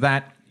week is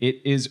that it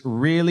is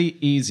really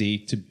easy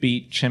to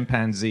beat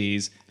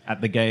chimpanzees at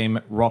the game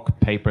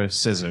rock, paper,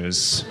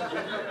 scissors.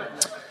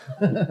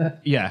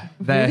 Yeah,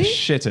 they're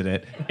shit at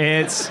it.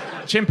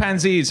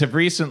 Chimpanzees have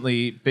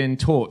recently been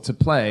taught to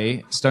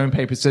play stone,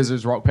 paper,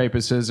 scissors, rock,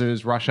 paper,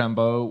 scissors,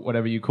 Rochambeau,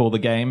 whatever you call the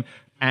game.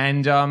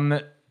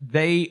 And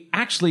they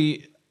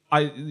actually,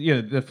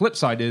 the flip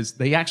side is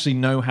they actually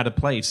know how to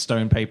play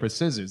stone, paper,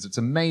 scissors. It's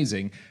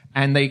amazing.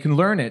 And they can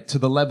learn it to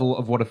the level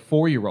of what a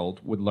 4-year-old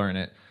would learn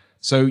it.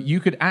 So you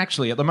could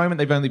actually, at the moment,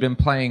 they've only been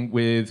playing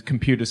with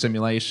computer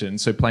simulation,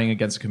 so playing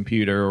against a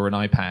computer or an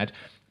iPad.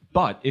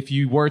 But if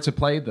you were to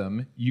play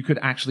them, you could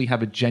actually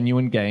have a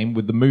genuine game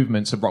with the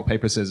movements of rock,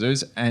 paper,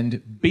 scissors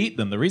and beat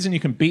them. The reason you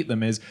can beat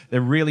them is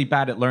they're really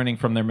bad at learning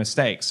from their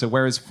mistakes. So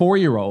whereas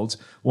 4-year-olds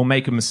will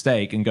make a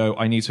mistake and go,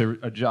 I need to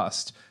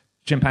adjust,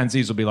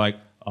 chimpanzees will be like,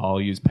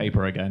 I'll use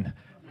paper again.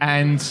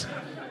 And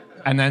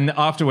then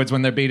afterwards,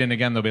 when they're beaten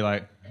again, they'll be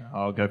like,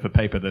 I'll go for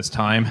paper this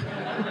time.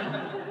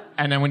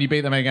 And then when you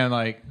beat them again,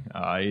 like,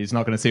 he's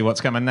not going to see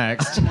what's coming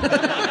next.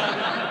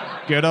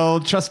 Good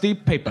old trusty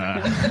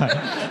paper.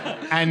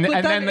 And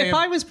But then if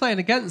I was playing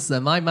against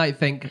them, I might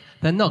think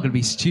they're not going to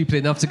be stupid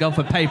enough to go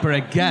for paper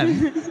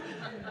again.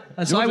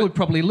 And so I would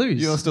probably lose.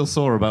 You're still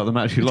sore about the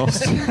match you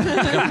lost a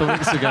couple of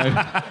weeks ago.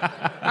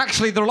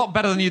 Actually, they're a lot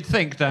better than you'd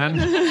think, Dan.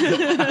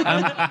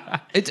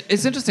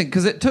 It's interesting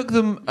because it took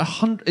them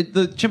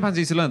the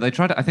chimpanzees who learned, they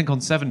tried it, I think,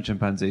 on 7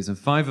 chimpanzees, and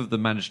 5 of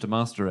them managed to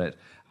master it.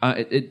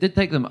 It did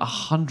take them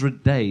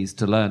 100 days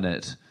to learn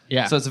it.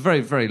 Yeah. So it's a very,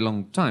 very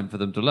long time for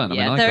them to learn.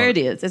 Yeah, they're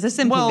idiots. It's a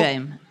simple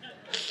game.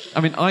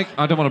 I mean, I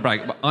don't want to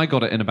brag, but I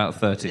got it in about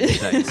 30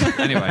 days.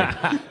 Anyway,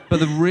 but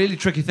the really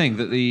tricky thing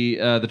that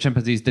the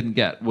chimpanzees didn't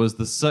get was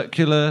the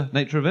circular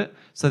nature of it.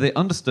 So they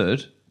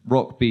understood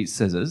rock beats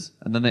scissors,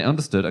 and then they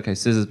understood, okay,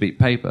 scissors beat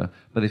paper,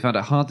 but they found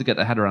it hard to get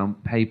their head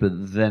around paper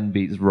then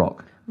beats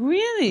rock.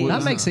 Really?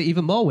 That makes it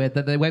even more weird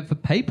that they went for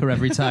paper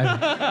every time.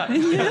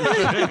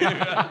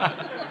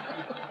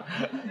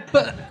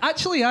 But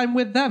actually, I'm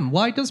with them.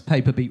 Why does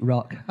paper beat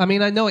rock? I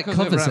mean, I know it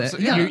covers it.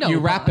 You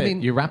wrap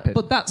it. You wrap it.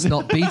 But that's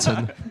not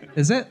beaten,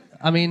 is it?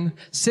 I mean,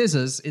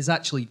 scissors is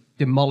actually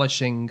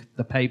demolishing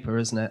the paper,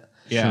 isn't it?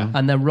 Yeah.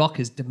 And then rock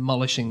is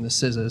demolishing the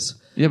scissors.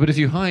 Yeah, but if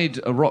you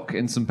hide a rock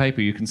in some paper,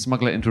 you can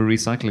smuggle it into a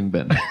recycling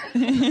bin.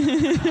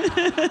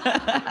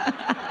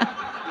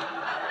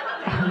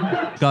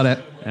 Got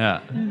it.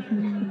 Yeah.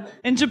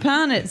 In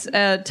Japan, it's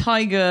a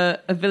tiger,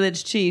 a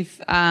village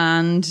chief,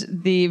 and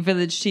the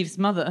village chief's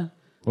mother.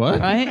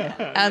 What? Right?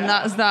 And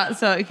that's that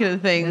circular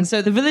thing. And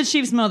so the village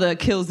chief's mother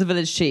kills the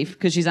village chief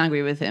because she's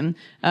angry with him.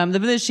 The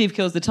village chief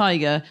kills the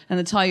tiger, and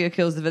the tiger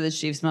kills the village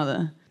chief's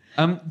mother.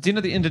 Do you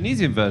know the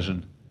Indonesian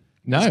version?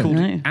 No. It's called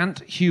No.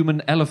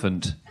 ant-human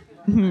elephant.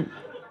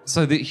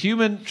 So the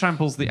human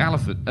tramples the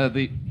elephant.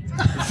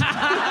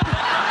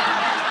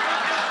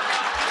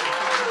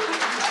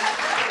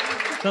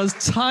 Those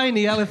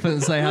tiny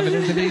elephants they have in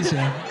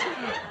Indonesia.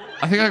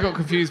 I think I got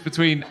confused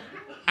between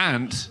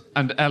ant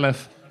and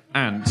ant,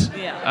 and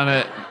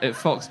it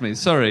foxed me.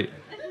 Sorry.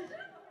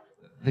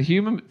 The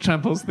human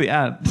tramples the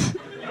ant.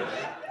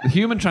 The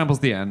human tramples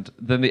the ant,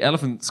 then the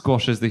elephant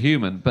squashes the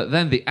human, but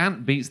then the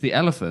ant beats the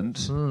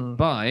elephant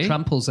by...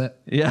 Tramples it.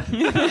 Yeah.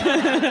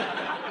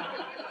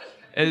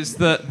 It's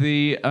that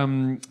the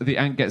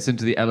ant gets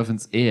into the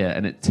elephant's ear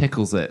and it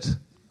tickles it.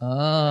 Really?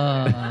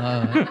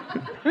 I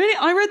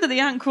read that the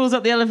ant crawls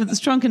up the elephant's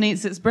trunk and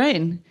eats its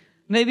brain.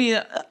 Maybe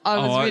I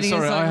was reading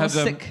sorry, I was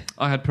sick.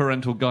 I had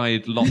parental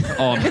guide locked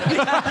on.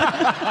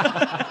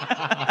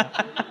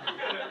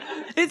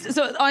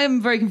 So I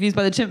am very confused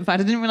by the chimp fact.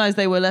 I didn't realise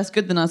they were less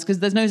good than us because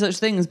there's no such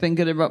thing as being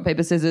good at rock,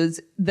 paper, scissors.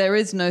 There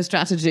is no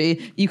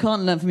strategy. You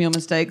can't learn from your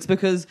mistakes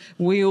because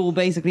we all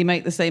basically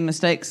make the same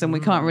mistakes and we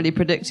can't really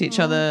predict each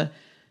other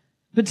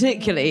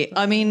particularly.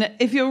 I mean,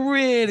 if you're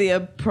really a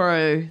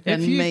pro,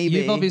 then maybe.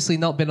 You've obviously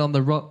not been on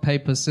the rock,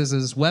 paper,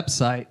 scissors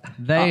website.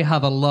 They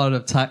have a lot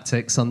of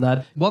tactics on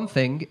that. One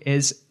thing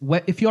is,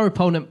 if your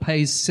opponent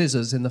plays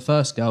scissors in the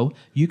first go,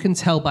 you can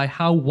tell by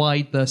how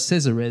wide their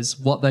scissor is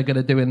what they're going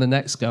to do in the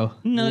next go.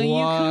 No,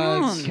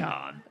 you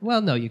can't.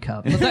 Well, no, you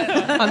can't. But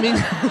I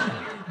mean,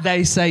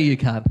 they say you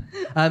can.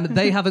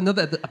 They have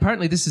another...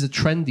 Apparently, this is a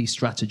trendy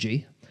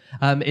strategy.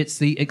 It's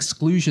the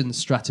exclusion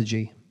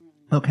strategy.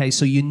 Okay,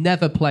 so you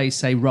never play,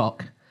 say,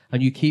 rock,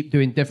 and you keep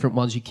doing different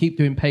ones. You keep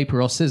doing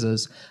paper or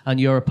scissors, and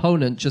your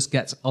opponent just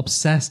gets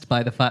obsessed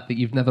by the fact that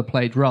you've never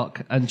played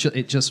rock, and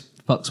it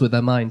just fucks with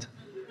their mind.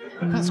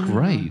 That's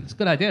great. It's a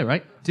good idea,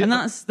 right? And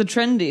that's the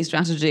trendy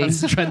strategy. That's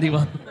the trendy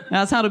one.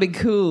 That's how to be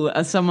cool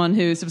as someone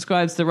who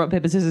subscribes to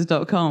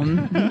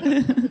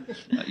rockpaperscissors.com.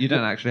 You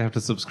don't actually have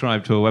to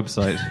subscribe to a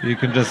website. You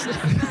can just...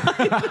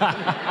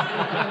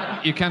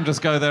 You can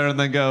just go there and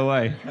then go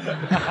away.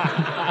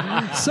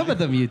 Some of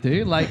them you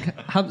do, like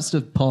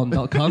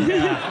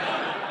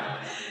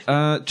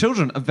hamsterporn.com.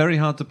 Children are very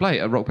hard to play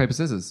at rock, paper,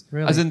 scissors.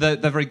 Really? As in, they're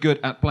very good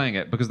at playing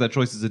it because their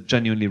choices are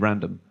genuinely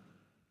random.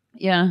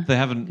 Yeah. They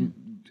haven't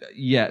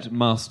yet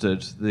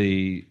mastered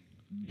the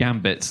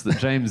gambits that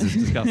James is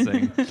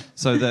discussing,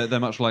 so they're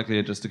much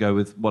likelier just to go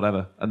with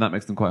whatever, and that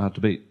makes them quite hard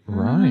to beat.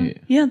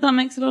 Right. Yeah, that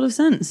makes a lot of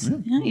sense.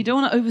 Yeah, you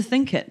don't want to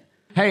overthink it.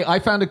 Hey, I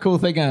found a cool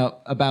thing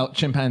out about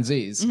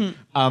chimpanzees.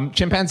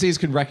 Chimpanzees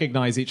can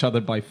recognize each other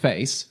by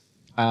face,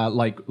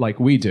 like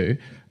we do.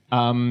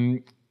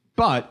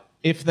 But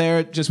if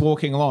they're just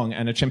walking along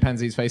and a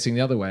chimpanzee's facing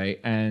the other way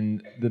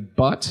and the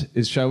butt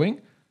is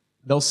showing,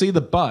 they'll see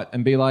the butt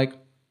and be like,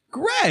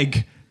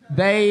 Greg!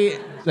 They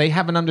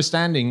have an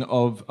understanding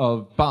of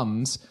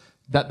bums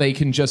that they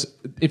can just...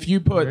 If you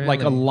put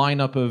like a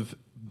lineup of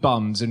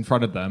bums in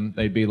front of them,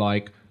 they'd be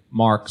like...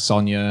 Mark,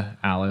 Sonia,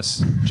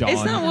 Alice, John.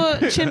 Is that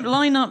what chimp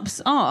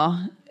lineups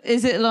are?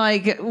 Is it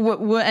like,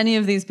 were any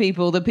of these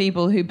people the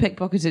people who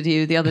pickpocketed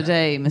you the other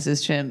day,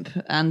 Mrs. Chimp?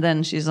 And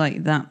then she's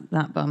like,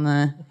 that bum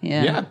there.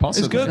 Yeah,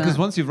 possibly. It's good because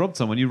once you've robbed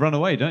someone, you run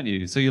away, don't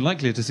you? So you're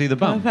likely to see the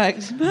bum.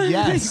 Perfect.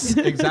 Yes,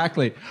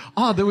 exactly.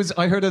 I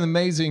heard an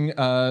amazing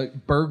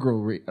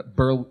burglary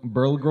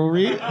robbery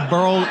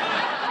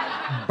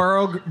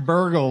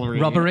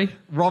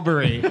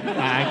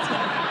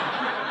act.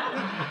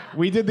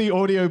 We did the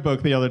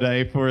audiobook the other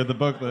day for the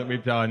book that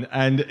we've done,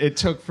 and it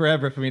took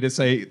forever for me to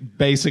say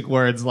basic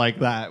words like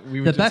that.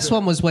 The best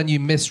one was when you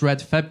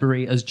misread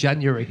February as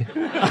January.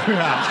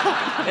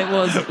 It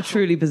was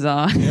truly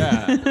bizarre.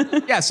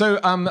 Yeah. So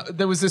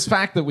there was this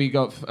fact that we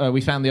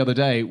found the other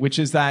day, which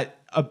is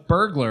that a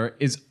burglar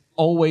is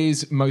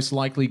always most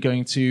likely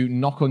going to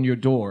knock on your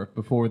door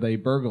before they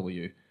burgle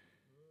you.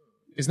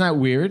 Isn't that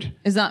weird?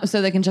 Is that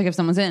so they can check if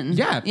someone's in?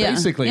 Yeah,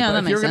 basically. Yeah,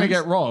 but if you're going to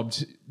sense. get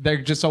robbed,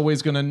 they're just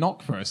always going to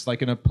knock first,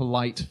 like in a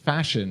polite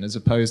fashion, as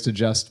opposed to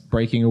just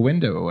breaking a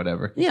window or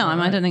whatever. Yeah,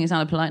 I don't think it's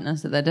out of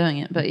politeness that they're doing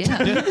it, but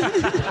yeah.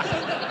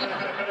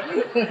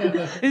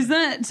 Is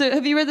that so?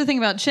 Have you read the thing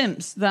about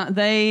chimps that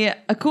they,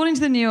 according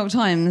to the New York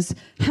Times,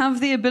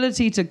 have the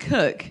ability to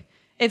cook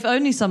if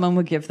only someone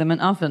would give them an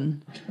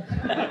oven?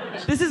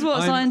 This is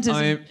what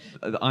scientists.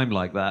 I'm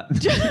like that.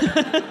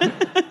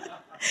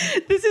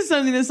 This is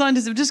something that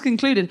scientists have just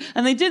concluded.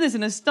 And they did this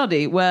in a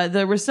study where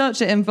the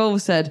researcher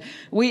involved said,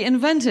 we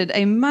invented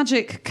a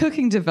magic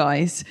cooking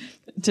device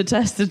to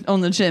test it on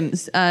the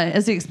chimps.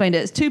 As he explained it,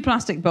 it's 2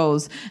 plastic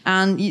bowls,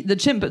 and the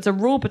chimp puts a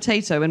raw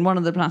potato in one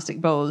of the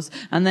plastic bowls,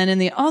 and then in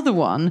the other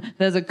one,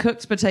 there's a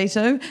cooked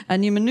potato,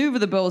 and you maneuver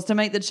the bowls to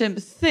make the chimp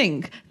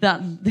think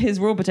that his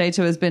raw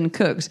potato has been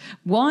cooked.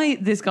 Why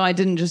this guy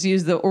didn't just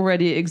use the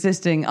already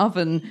existing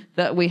oven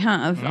that we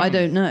have, I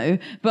don't know.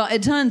 But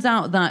it turns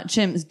out that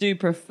chimps do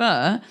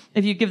prefer,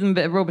 if you give them a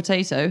bit of raw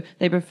potato,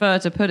 they prefer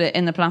to put it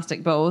in the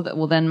plastic bowl that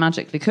will then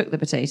magically cook the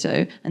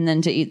potato, and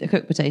then to eat the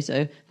cooked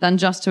potato, than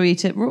just to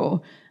eat it raw.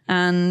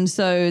 And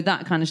so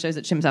that kind of shows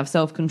that chimps have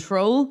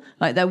self-control,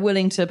 like they're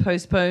willing to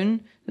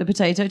postpone the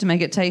potato to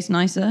make it taste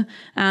nicer.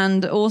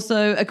 And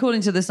also,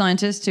 according to the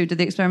scientists who did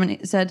the experiment,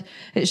 it said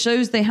it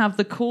shows they have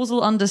the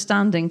causal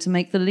understanding to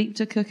make the leap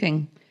to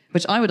cooking.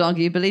 Which I would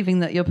argue, believing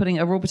that you're putting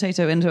a raw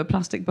potato into a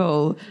plastic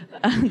bowl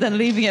and then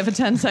leaving it for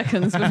 10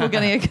 seconds before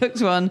getting a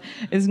cooked one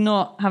is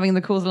not having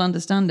the causal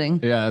understanding.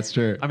 Yeah, that's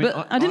true. I mean,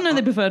 But I didn't know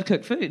they preferred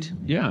cooked food.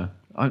 Yeah,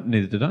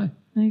 neither did I.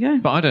 There you go.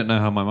 But I don't know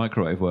how my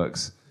microwave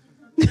works.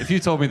 If you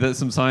told me that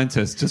some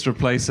scientists just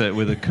replace it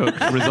with a cooked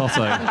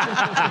risotto,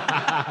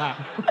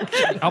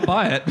 I'll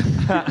buy it.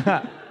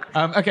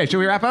 Okay, should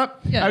we wrap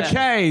up? Yeah.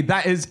 Okay,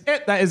 that is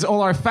it. That is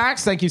all our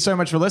facts. Thank you so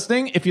much for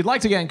listening. If you'd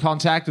like to get in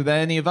contact with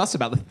any of us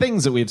about the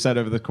things that we've said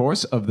over the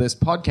course of this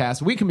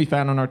podcast, we can be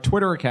found on our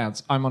Twitter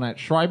accounts. I'm on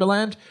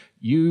 @Schreiberland.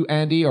 You,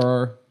 Andy,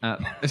 are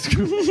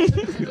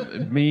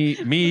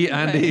me,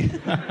 Andy,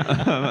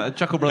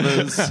 Chuckle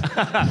Brothers. No,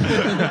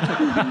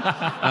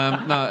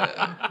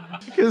 I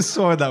could have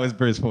sworn that was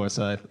Bruce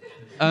Forsyth.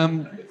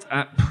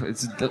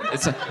 it's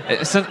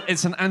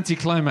an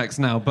anticlimax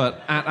now,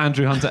 but at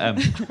Andrew Hunter M.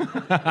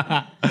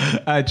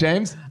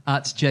 James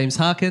At James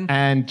Harkin.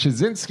 and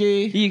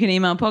Chazinski. You can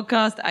email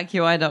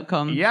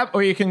podcast@qi.com. Yep,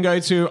 or you can go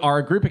to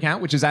our group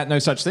account, which is at No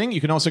Such Thing.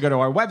 You can also go to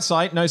our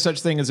website,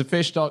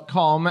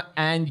 nosuchthingasafish.com,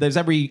 and there's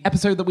every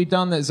episode that we've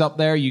done that is up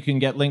there. You can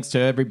get links to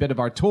every bit of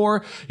our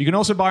tour. You can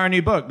also buy our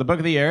new book, The Book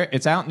of the Year.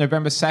 It's out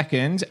November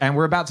 2nd, and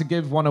we're about to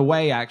give one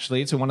away,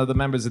 actually, to one of the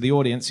members of the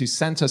audience who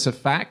sent us a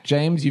fact.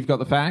 James, you've got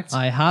the fact.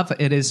 I have.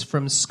 It is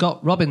from Scott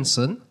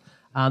Robinson.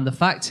 And the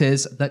fact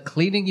is that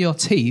cleaning your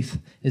teeth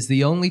is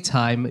the only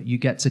time you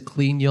get to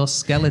clean your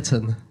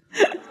skeleton.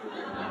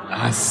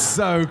 That's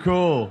so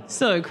cool.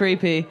 So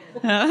creepy.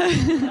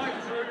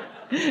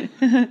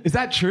 Is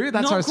that true?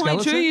 That's Not our quite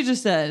skeleton? true, you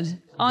just said.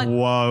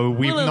 Whoa,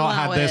 we've We'll not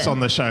allow had this it. on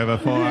the show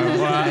before.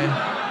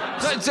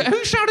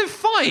 Who shouted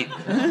fight?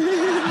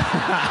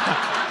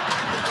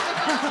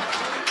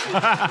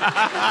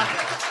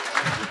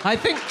 I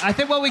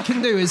think what we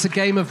can do is a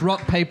game of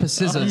rock, paper,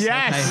 scissors.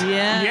 Yes. okay?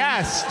 Yeah.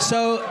 Yes.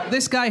 So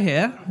this guy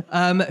here,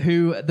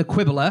 who the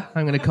Quibbler,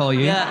 I'm going to call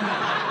you.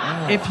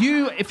 Yeah. If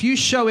you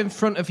show in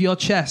front of your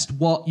chest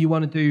what you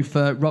want to do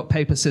for rock,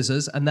 paper,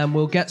 scissors, and then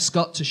we'll get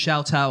Scott to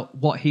shout out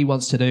what he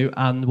wants to do,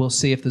 and we'll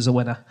see if there's a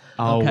winner.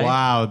 Oh, Okay?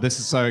 wow. This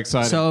is so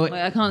exciting. So, Wait,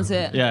 I can't see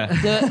it. Yeah.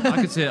 Do it. I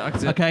can see it.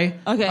 Okay,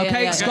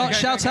 yeah. Scott, Okay,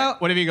 shout out.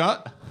 What have you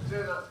got?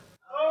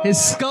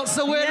 Scott's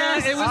the winner.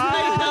 Yes. It was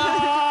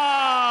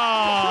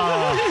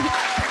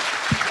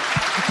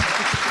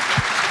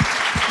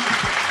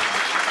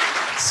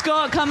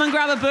Scott, come and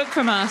grab a book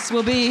from us.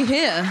 We'll be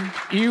here.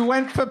 You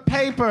went for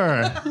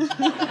paper.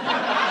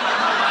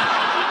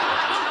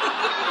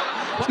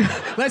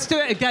 Let's do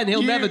it again.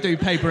 He'll never do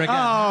paper again.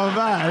 Oh,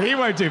 man. He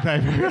won't do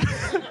paper.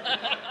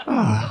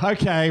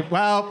 Okay,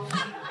 well,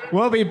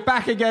 we'll be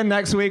back again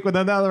next week with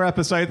another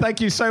episode. Thank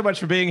you so much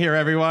for being here,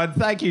 everyone.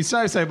 Thank you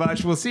so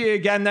much. We'll see you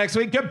again next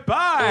week.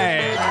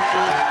 Goodbye.